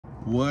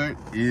What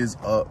is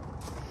up?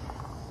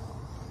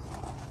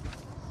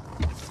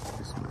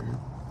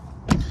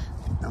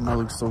 I'm gonna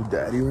look so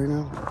daddy right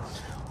now.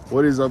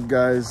 What is up,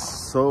 guys?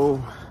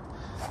 So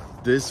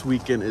this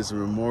weekend is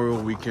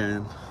Memorial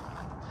Weekend.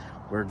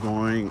 We're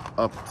going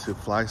up to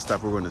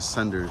Flagstaff. We're going to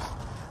Cinders,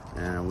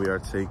 and we are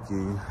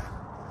taking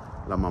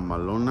La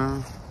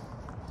Mamalona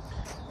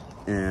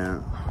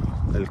and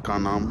El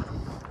Canam,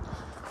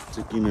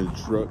 taking a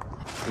truck.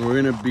 And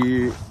we're gonna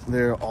be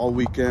there all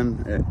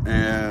weekend.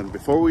 And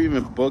before we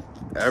even booked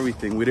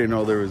everything, we didn't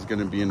know there was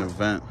gonna be an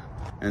event.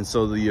 And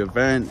so the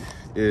event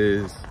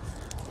is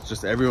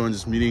just everyone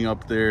just meeting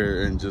up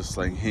there and just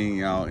like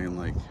hanging out, and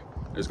like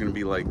there's gonna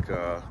be like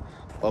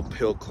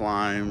uphill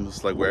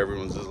climbs, like where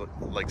everyone just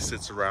like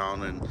sits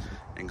around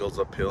and goes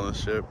uphill and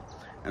shit.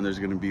 And there's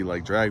gonna be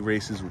like drag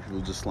races where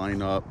people just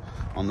line up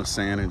on the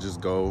sand and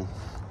just go.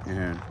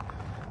 And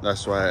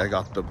that's why I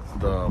got the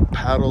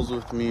paddles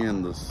with me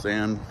and the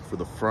sand for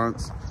the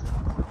fronts.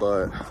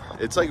 But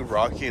it's like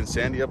rocky and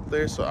sandy up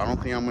there, so I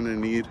don't think I'm gonna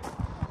need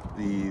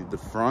the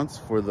fronts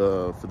for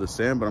the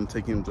sand, but I'm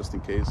taking them just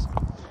in case.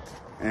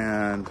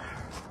 And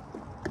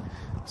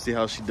see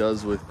how she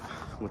does with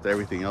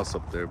everything else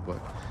up there. But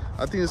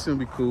I think it's gonna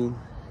be cool,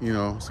 you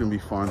know, it's gonna be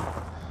fun.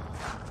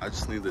 I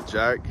just need the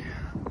jack,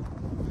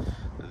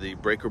 the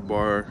breaker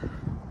bar,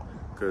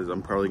 because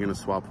I'm probably gonna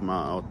swap them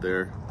out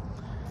there,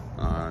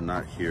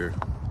 not here.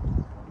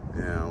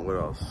 And what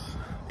else?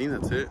 I think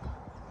that's it.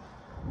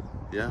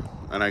 Yeah,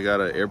 and I got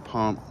an air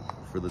pump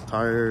for the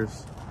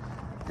tires,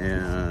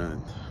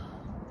 and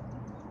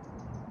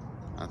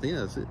I think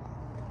that's it.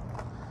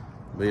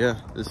 But yeah,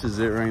 this is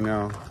it right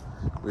now.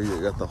 We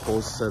got the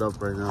whole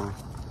setup right now.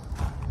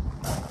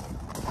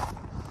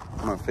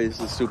 My face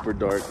is super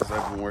dark because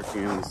I've been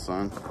working in the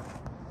sun.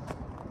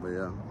 But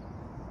yeah,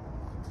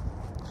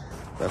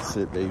 that's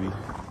it, baby.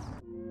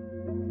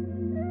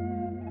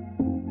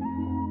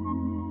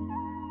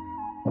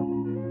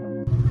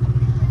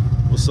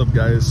 What's up,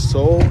 guys?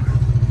 So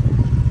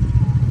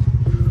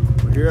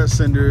we're here at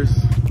Cinders.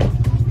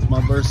 It's my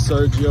brother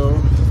Sergio.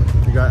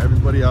 We got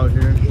everybody out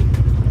here.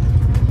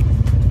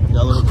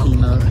 Got a little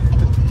peanut.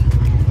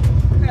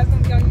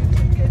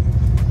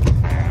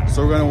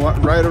 So we're gonna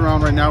ride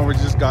around right now. We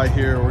just got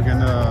here. We're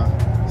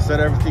gonna set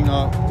everything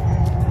up,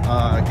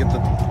 get the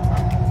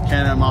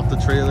Can-Am off the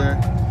trailer,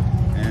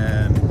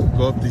 and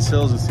go up these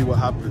hills and see what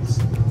happens.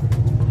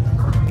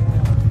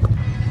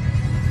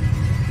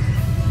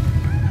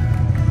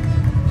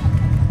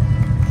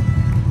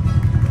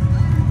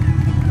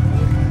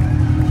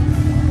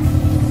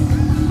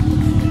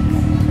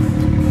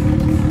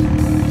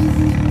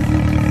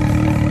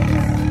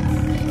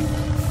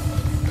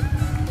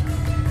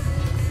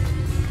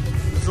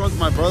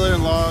 My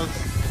brother-in-law's,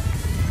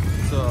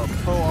 it's a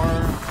Pro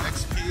R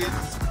XP.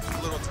 It's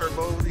a little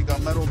turbo. He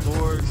got metal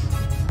doors.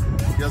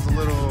 He has a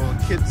little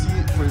kid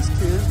seat for his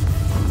kid.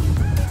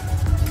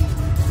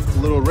 It's a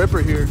little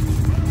Ripper here.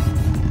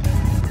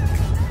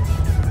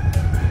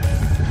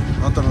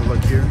 Nothing to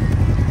look here.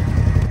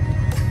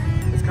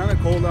 It's kind of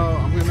cold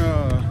out. I'm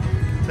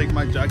gonna take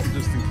my jacket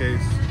just in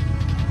case.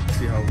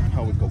 See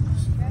how it goes.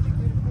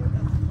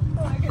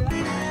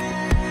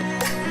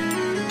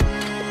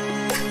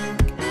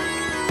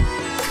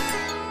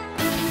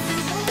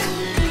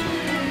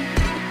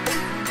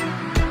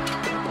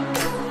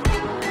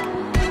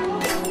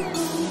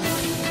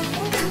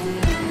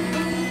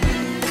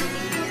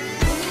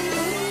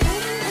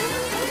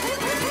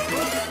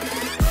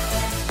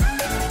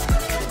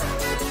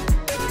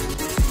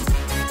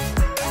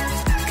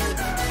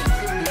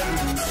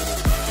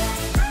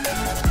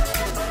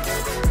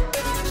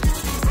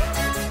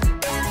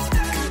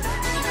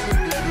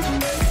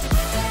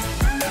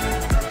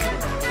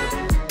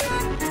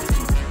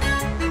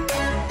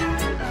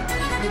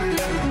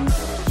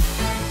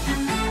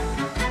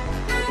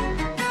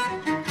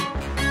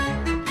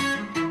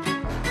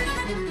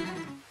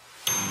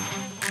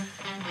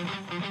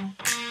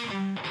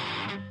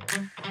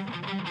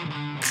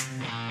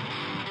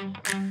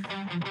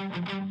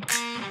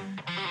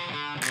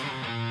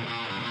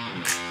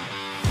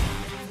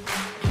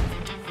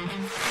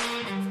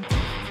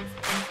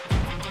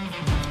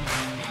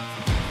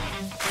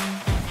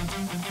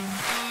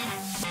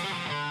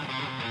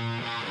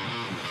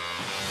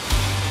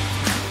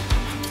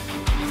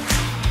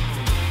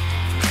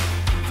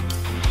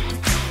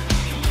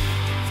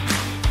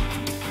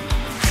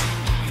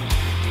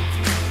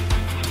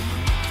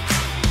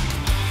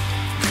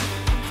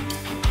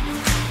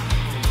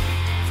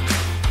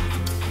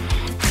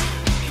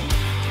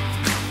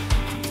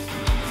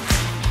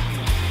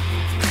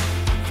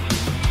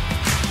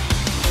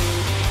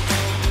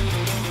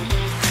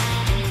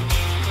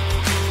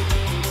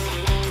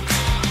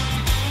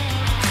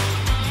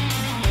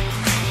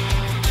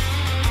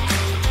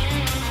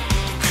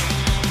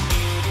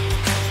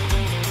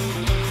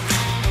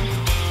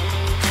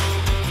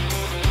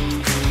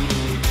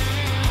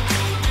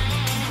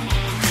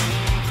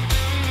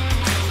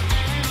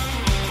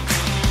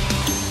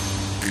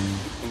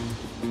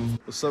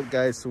 What's up,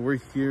 guys? So we're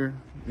here,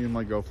 me and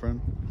my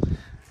girlfriend,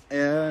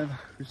 And we're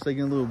just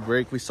taking a little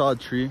break. We saw a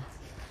tree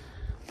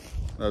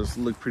that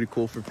looked pretty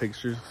cool for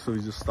pictures, so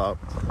we just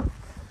stopped.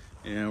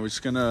 And we're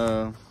just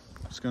gonna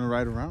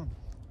ride around,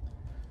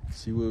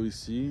 see what we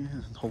see,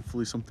 and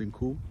hopefully something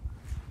cool.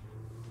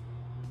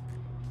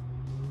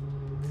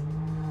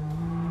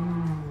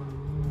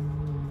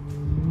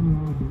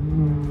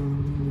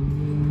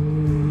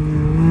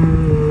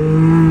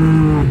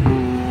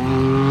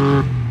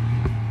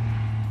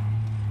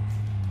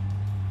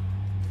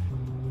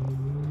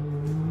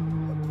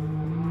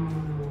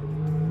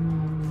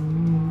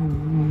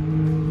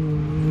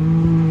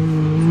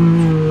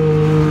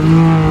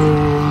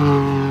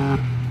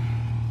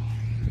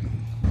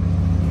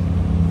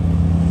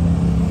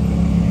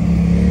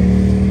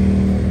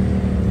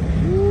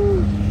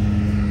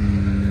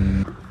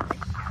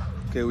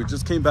 Okay, we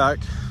just came back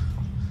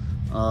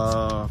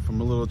from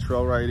a little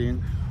trail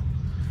riding.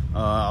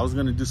 I was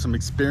gonna do some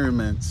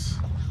experiments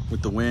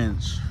with the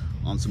winch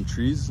on some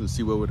trees and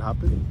see what would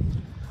happen.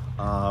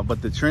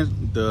 But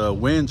the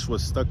winch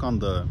was stuck on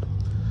the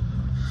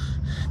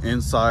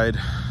inside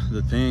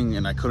the thing,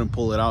 and I couldn't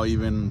pull it out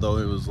even though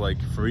it was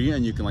like free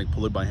and you can like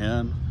pull it by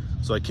hand.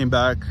 So I came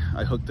back,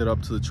 I hooked it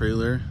up to the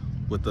trailer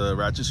with the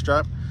ratchet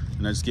strap,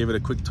 and I just gave it a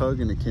quick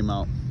tug and it came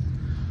out.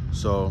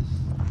 So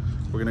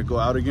we're gonna go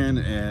out again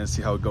and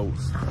see how it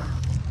goes.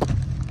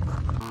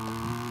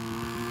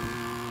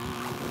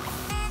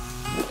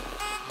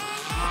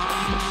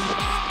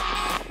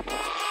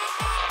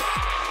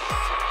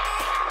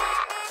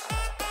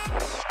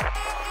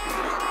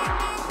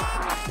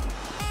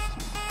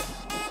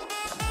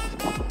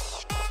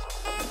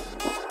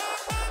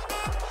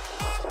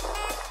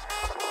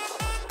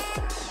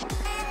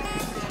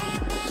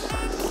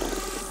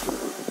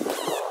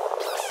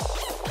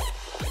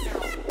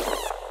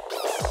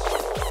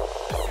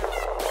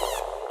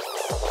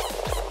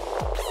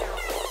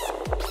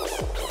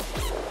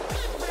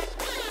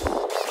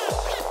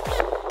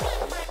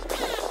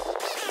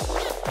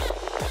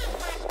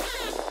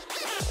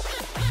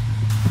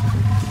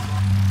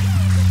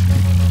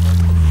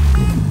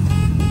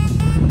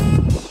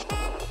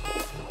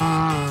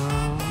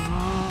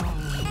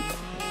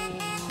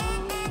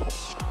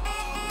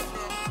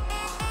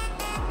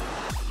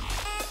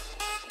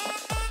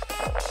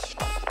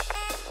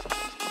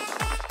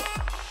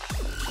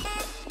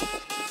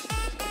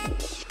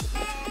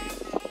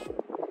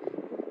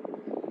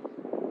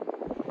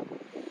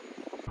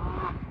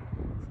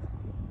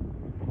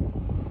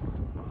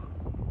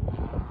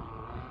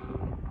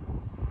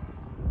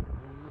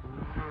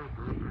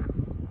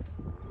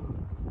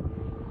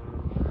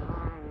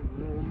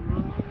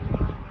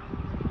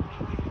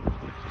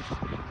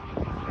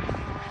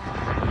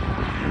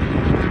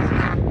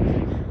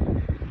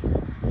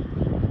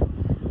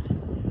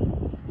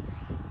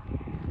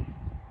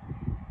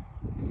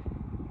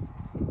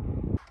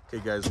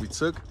 Okay guys, we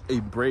took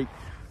a break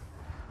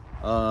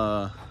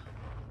from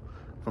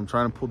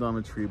trying to pull down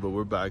the tree, but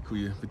we're back.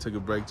 We took a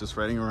break just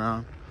riding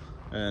around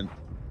and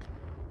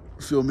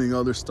filming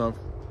other stuff.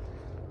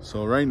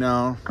 So right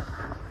now,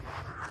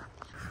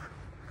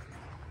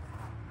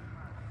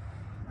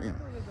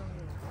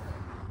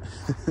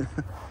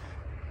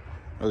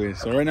 okay,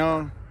 so right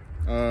now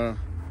we're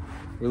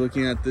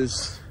looking at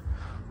this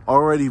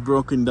already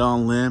broken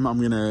down limb.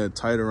 I'm gonna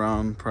tie it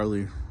around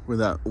probably where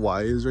that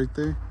Y is right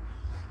there,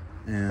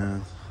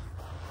 and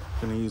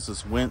I'm gonna use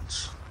this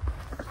winch.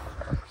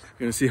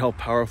 We're gonna see how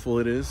powerful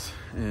it is,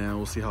 and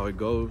we'll see how it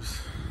goes.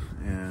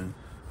 And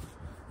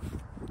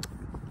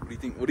what do you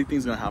think? What do you think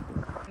is gonna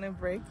happen? Gonna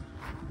break.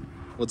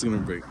 What's gonna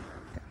break?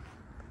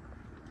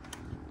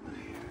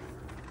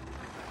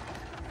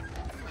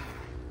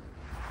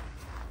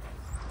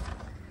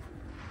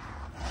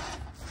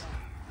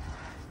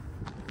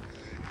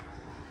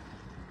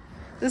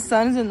 The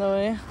sun is in the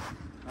way.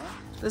 Huh?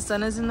 The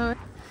sun is in the way.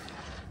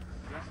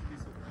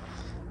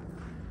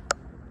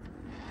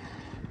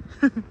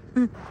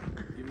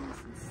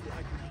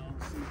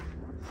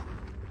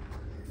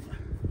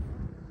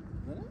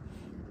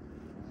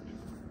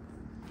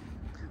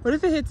 What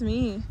if it hits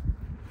me?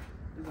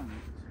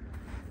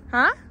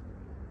 Huh?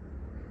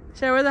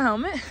 Should I wear the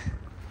helmet? It's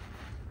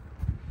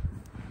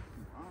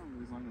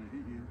not gonna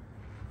hit you.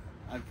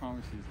 I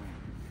promise you it's not.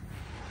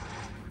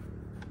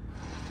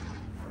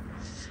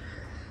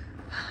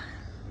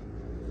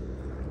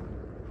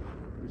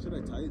 Where should I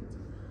tie it to?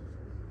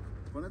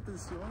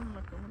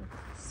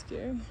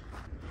 Scary.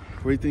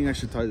 Where do you think I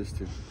should tie this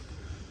to?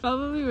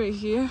 Probably right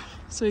here,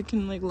 so it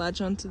can like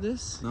latch onto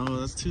this. No,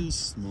 that's too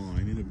small.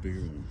 I need a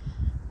bigger one.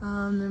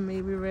 Then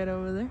maybe right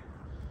over there.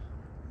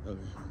 Okay.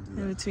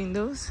 In between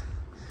those,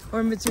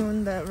 or in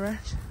between that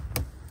ratchet.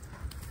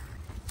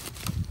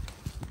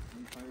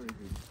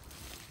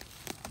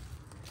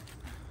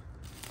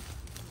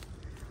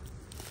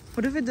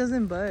 What if it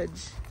doesn't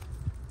budge?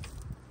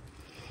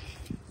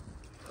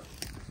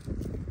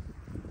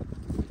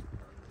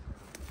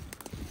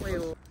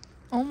 Wait.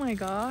 Oh my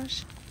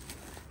gosh.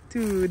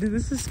 Dude,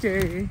 this is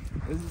scary.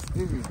 This is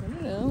scary. I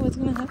don't know what's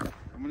gonna happen.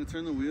 I'm gonna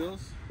turn the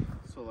wheels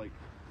so like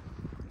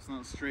it's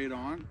not straight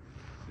on.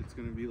 It's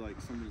gonna be like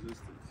some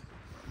resistance.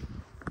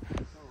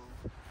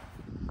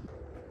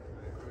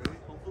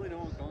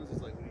 cones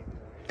is like.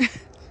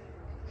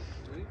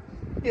 Ready?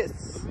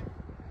 Yes.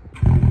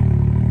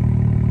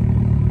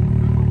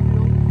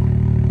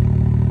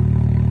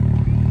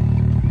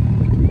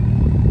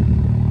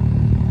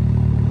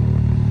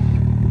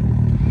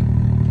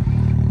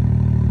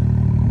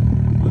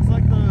 Looks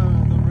like the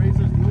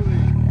razor's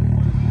moving.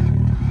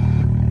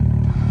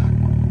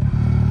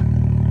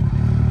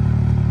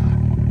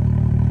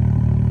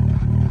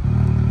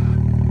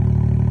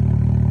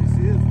 You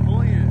see it's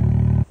pulling it.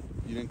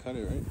 You didn't cut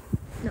it, right?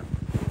 No.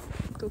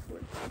 Go for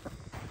it.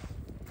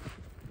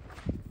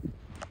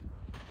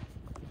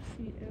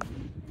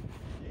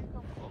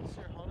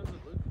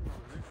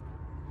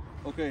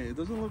 Okay, it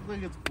doesn't look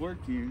like it's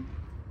working.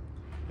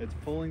 It's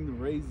pulling the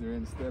razor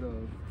instead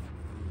of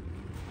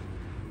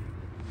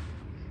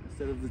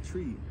the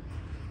tree.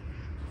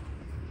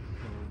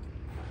 So,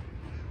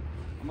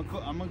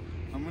 I'm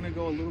gonna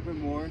go a little bit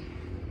more,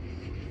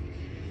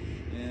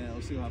 and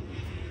we'll see what happens.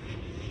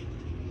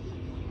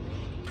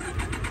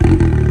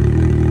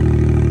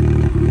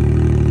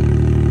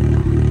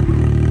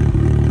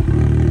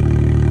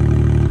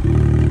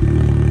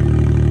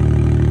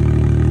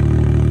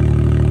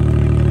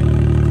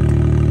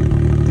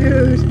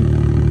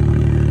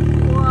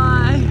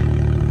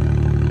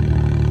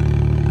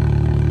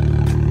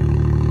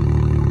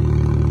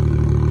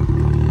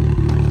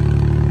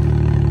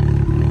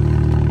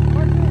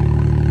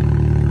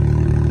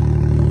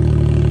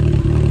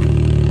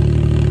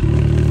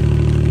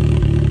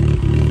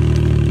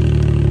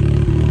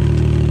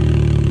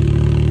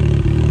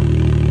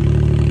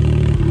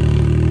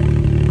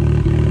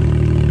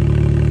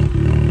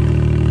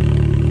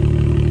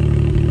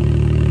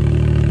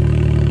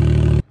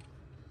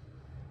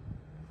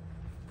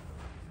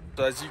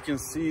 So as you can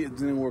see, it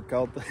didn't work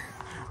out.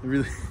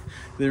 It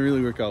didn't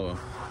really work out well.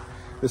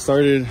 It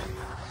started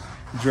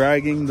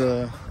dragging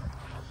the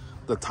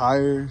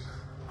tire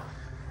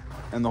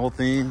and the whole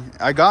thing.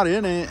 I got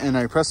in it and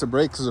I pressed the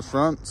brake because the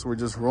front, so we're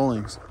just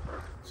rolling.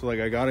 So like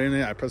I got in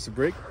it, I pressed the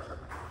brake,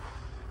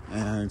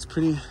 and it's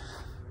pretty.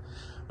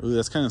 Ooh,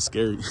 that's kind of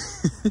scary. Are you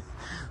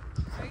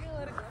gonna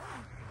let it go?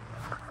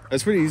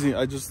 It's pretty easy.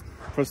 I just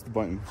pressed the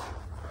button.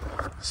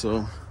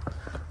 So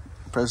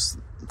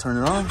turn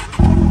it on.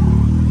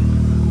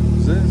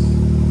 What's this?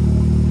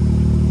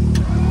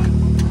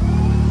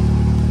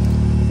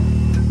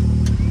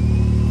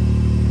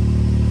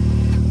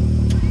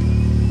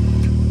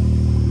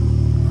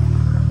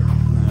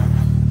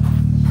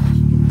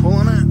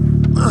 Pulling it.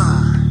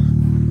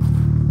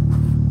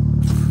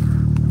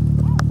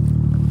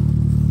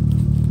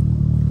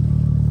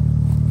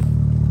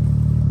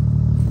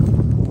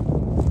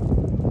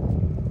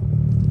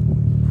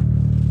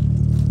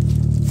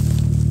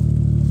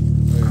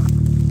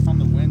 On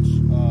the winch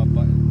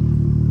button.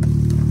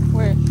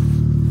 Where?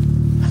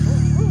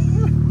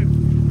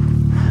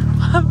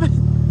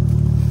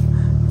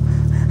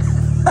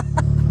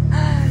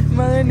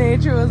 Mother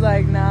Nature was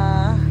like,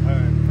 nah.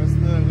 Alright, press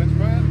the winch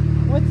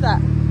button. What's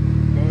that?